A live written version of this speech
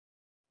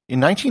In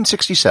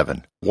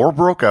 1967, war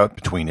broke out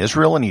between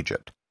Israel and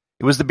Egypt.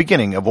 It was the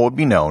beginning of what would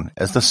be known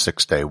as the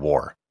Six-Day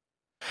War.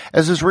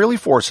 As Israeli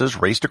forces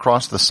raced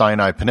across the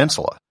Sinai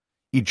Peninsula,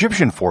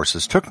 Egyptian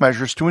forces took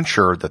measures to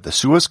ensure that the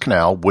Suez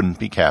Canal wouldn't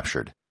be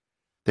captured.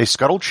 They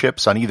scuttled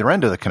ships on either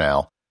end of the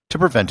canal to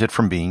prevent it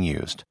from being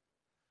used.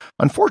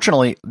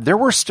 Unfortunately, there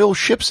were still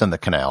ships in the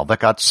canal that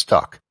got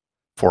stuck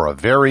for a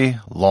very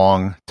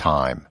long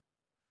time.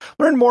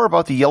 Learn more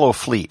about the Yellow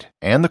Fleet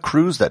and the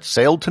crews that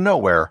sailed to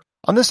nowhere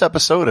on this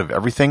episode of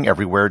Everything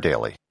Everywhere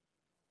Daily.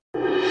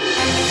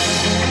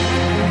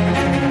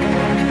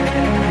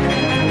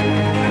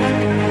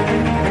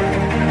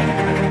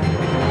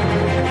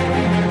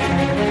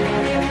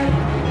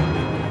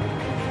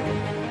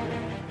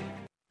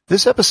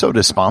 This episode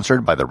is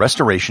sponsored by the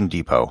Restoration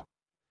Depot.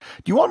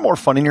 Do you want more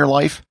fun in your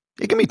life?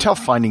 It can be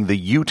tough finding the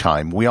you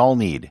time we all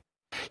need.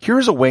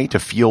 Here's a way to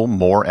feel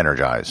more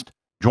energized.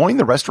 Join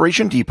the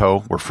Restoration Depot,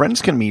 where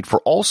friends can meet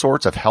for all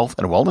sorts of health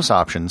and wellness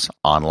options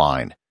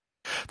online.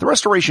 The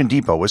Restoration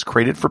Depot was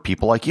created for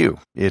people like you.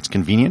 It's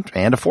convenient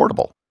and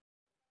affordable.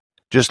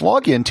 Just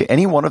log in to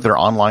any one of their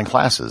online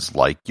classes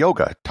like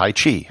yoga, tai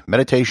chi,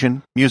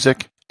 meditation,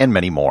 music, and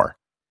many more.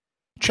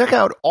 Check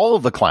out all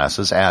of the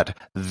classes at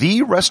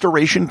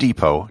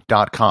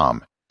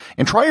therestorationdepot.com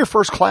and try your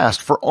first class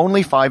for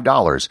only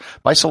 $5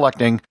 by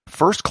selecting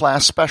First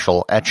Class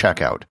Special at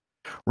checkout.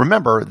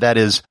 Remember, that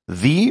is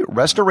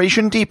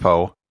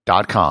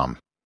therestorationdepot.com.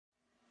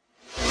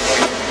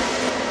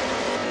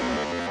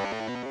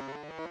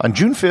 On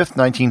June 5,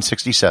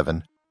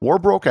 1967, war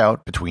broke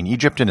out between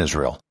Egypt and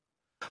Israel.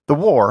 The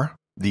war,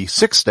 the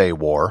Six-Day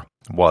War,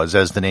 was,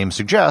 as the name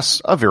suggests,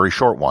 a very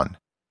short one.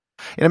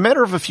 In a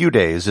matter of a few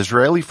days,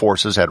 Israeli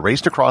forces had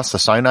raced across the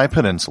Sinai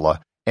Peninsula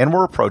and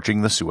were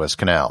approaching the Suez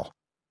Canal.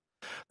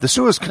 The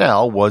Suez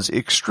Canal was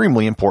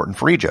extremely important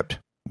for Egypt.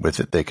 With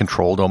it, they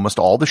controlled almost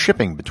all the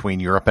shipping between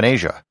Europe and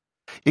Asia.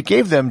 It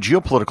gave them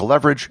geopolitical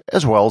leverage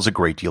as well as a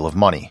great deal of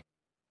money.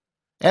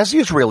 As the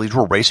Israelis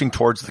were racing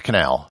towards the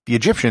canal, the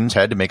Egyptians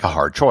had to make a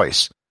hard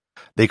choice.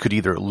 They could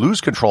either lose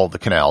control of the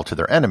canal to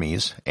their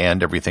enemies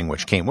and everything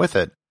which came with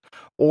it,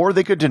 or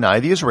they could deny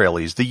the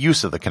Israelis the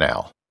use of the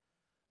canal.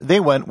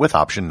 They went with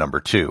option number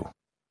 2.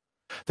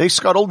 They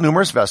scuttled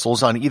numerous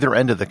vessels on either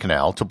end of the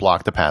canal to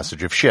block the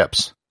passage of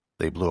ships.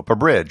 They blew up a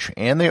bridge,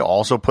 and they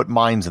also put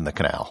mines in the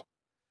canal.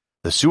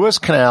 The Suez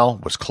Canal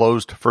was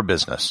closed for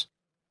business.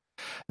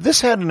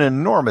 This had an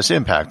enormous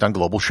impact on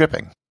global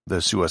shipping. The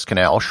Suez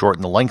Canal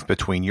shortened the length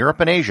between Europe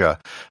and Asia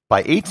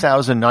by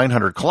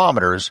 8,900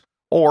 kilometers,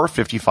 or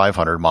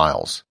 5,500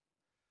 miles.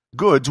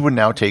 Goods would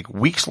now take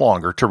weeks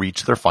longer to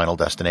reach their final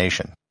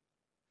destination.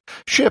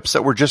 Ships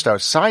that were just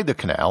outside the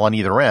canal on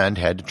either end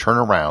had to turn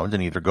around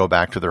and either go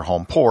back to their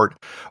home port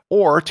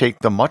or take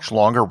the much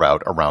longer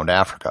route around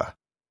Africa.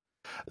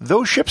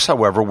 Those ships,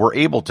 however, were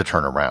able to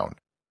turn around.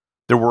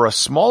 There were a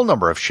small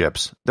number of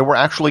ships that were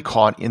actually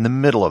caught in the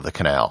middle of the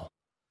canal.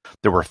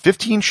 There were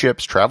 15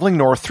 ships traveling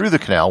north through the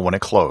canal when it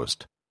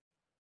closed.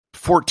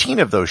 14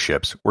 of those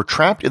ships were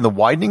trapped in the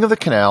widening of the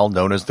canal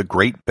known as the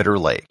Great Bitter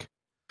Lake,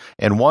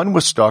 and one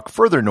was stuck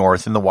further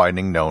north in the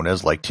widening known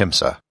as Lake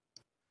Timsa.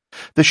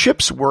 The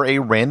ships were a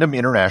random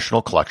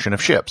international collection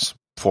of ships.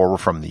 4 were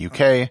from the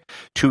UK,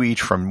 2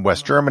 each from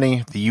West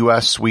Germany, the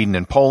US, Sweden,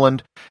 and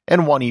Poland,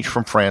 and 1 each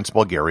from France,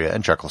 Bulgaria,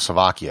 and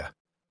Czechoslovakia.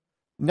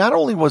 Not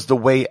only was the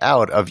way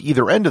out of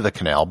either end of the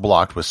canal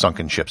blocked with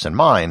sunken ships and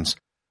mines,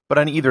 but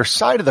on either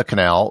side of the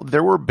canal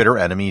there were bitter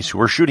enemies who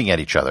were shooting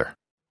at each other.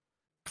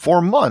 For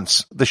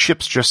months, the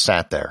ships just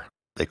sat there.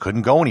 They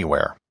couldn't go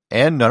anywhere,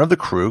 and none of the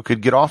crew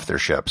could get off their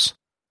ships.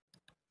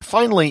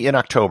 Finally, in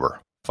October,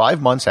 5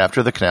 months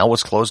after the canal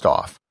was closed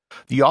off,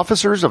 the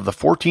officers of the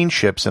 14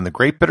 ships in the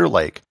Great Bitter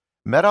Lake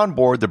met on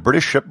board the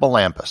British ship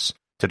Melampus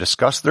to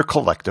discuss their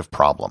collective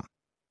problem.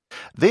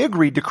 They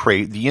agreed to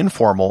create the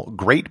informal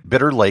Great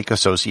Bitter Lake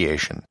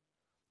Association.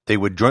 They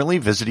would jointly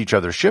visit each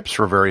other's ships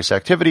for various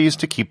activities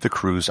to keep the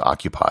crews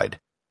occupied.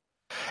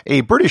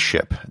 A British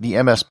ship,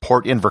 the MS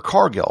Port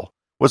Invercargill,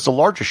 was the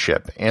largest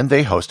ship, and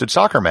they hosted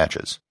soccer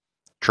matches.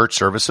 Church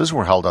services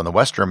were held on the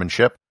West German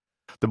ship,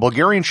 the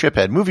Bulgarian ship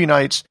had movie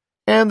nights,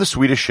 and the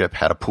Swedish ship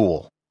had a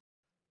pool.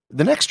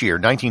 The next year,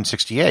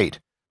 1968,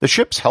 the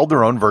ships held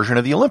their own version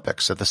of the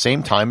Olympics at the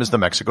same time as the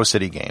Mexico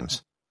City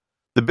Games.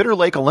 The Bitter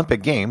Lake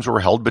Olympic Games were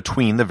held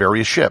between the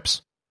various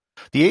ships.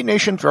 The 8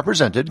 nations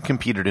represented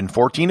competed in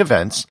 14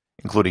 events,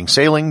 including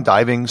sailing,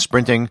 diving,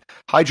 sprinting,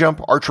 high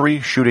jump, archery,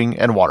 shooting,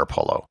 and water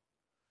polo.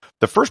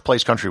 The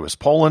first-place country was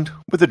Poland,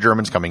 with the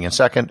Germans coming in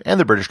second and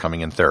the British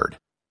coming in third.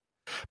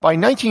 By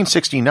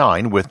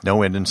 1969, with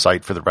no end in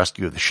sight for the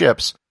rescue of the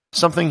ships,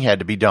 something had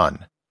to be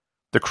done.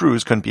 The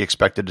crews couldn't be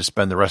expected to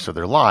spend the rest of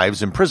their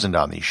lives imprisoned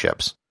on these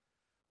ships.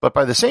 But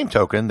by the same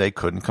token, they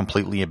couldn't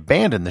completely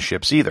abandon the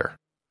ships either.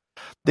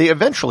 They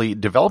eventually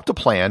developed a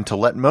plan to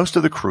let most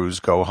of the crews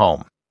go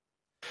home.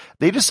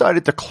 They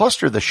decided to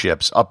cluster the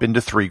ships up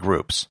into 3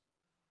 groups.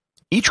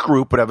 Each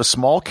group would have a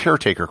small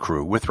caretaker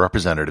crew with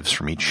representatives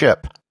from each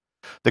ship.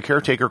 The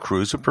caretaker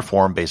crews would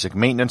perform basic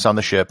maintenance on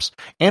the ships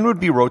and would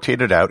be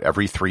rotated out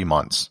every 3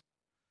 months.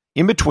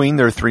 In between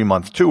their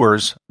 3-month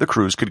tours, the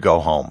crews could go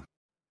home.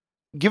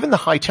 Given the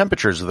high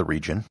temperatures of the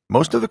region,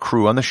 most of the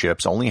crew on the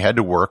ships only had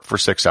to work for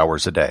 6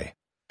 hours a day.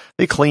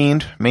 They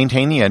cleaned,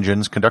 maintained the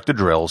engines, conducted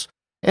drills,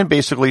 and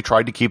basically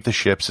tried to keep the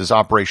ships as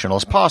operational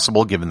as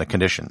possible given the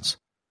conditions.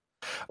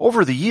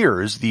 Over the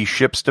years, these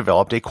ships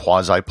developed a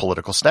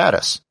quasi-political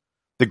status.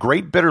 The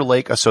Great Bitter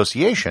Lake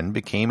Association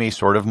became a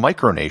sort of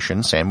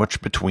micronation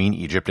sandwiched between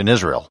Egypt and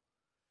Israel.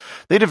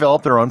 They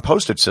developed their own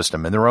postage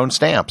system and their own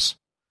stamps.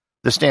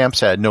 The stamps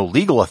had no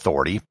legal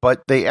authority,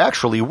 but they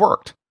actually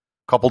worked.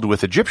 Coupled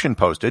with Egyptian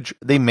postage,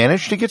 they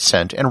managed to get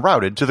sent and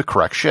routed to the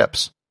correct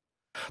ships.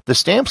 The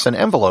stamps and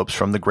envelopes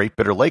from the Great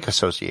Bitter Lake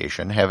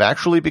Association have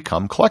actually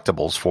become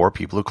collectibles for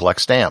people who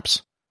collect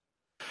stamps.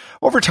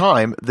 Over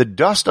time, the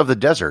dust of the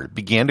desert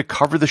began to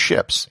cover the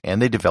ships,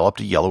 and they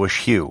developed a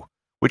yellowish hue,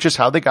 which is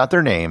how they got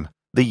their name,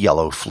 the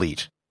Yellow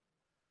Fleet.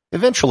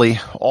 Eventually,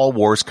 all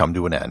wars come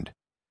to an end.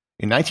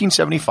 In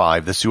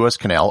 1975, the Suez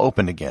Canal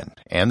opened again,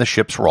 and the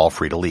ships were all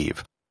free to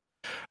leave.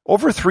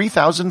 Over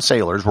 3,000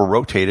 sailors were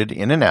rotated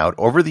in and out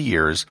over the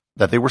years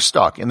that they were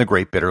stuck in the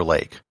Great Bitter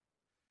Lake.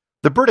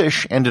 The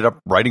British ended up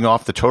writing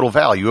off the total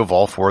value of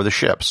all 4 of the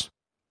ships.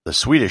 The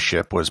Swedish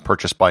ship was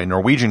purchased by a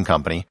Norwegian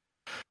company.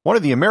 One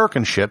of the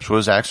American ships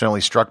was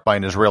accidentally struck by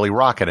an Israeli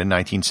rocket in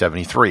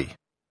 1973.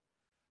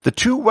 The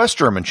 2 West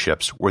German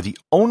ships were the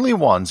only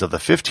ones of the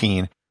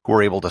 15 who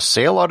were able to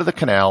sail out of the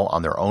canal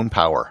on their own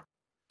power.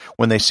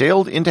 When they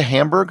sailed into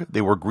Hamburg,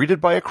 they were greeted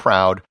by a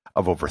crowd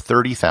of over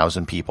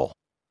 30,000 people.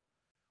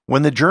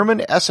 When the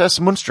German SS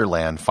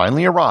Münsterland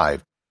finally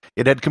arrived,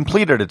 it had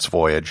completed its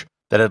voyage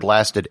that had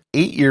lasted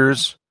 8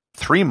 years,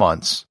 3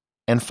 months,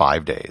 and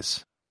 5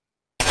 days.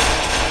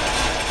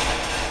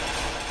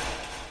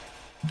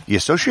 The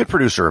associate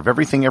producer of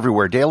Everything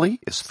Everywhere Daily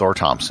is Thor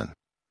Thomsen.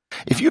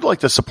 If you'd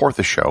like to support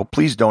the show,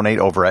 please donate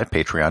over at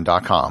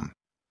patreon.com.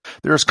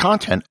 There is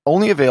content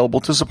only available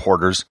to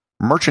supporters,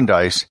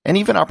 merchandise, and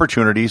even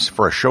opportunities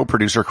for a show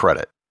producer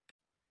credit.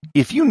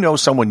 If you know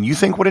someone you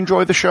think would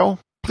enjoy the show,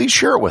 please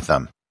share it with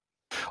them.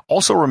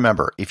 Also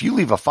remember, if you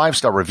leave a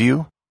 5-star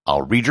review,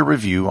 I'll read your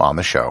review on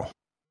the show.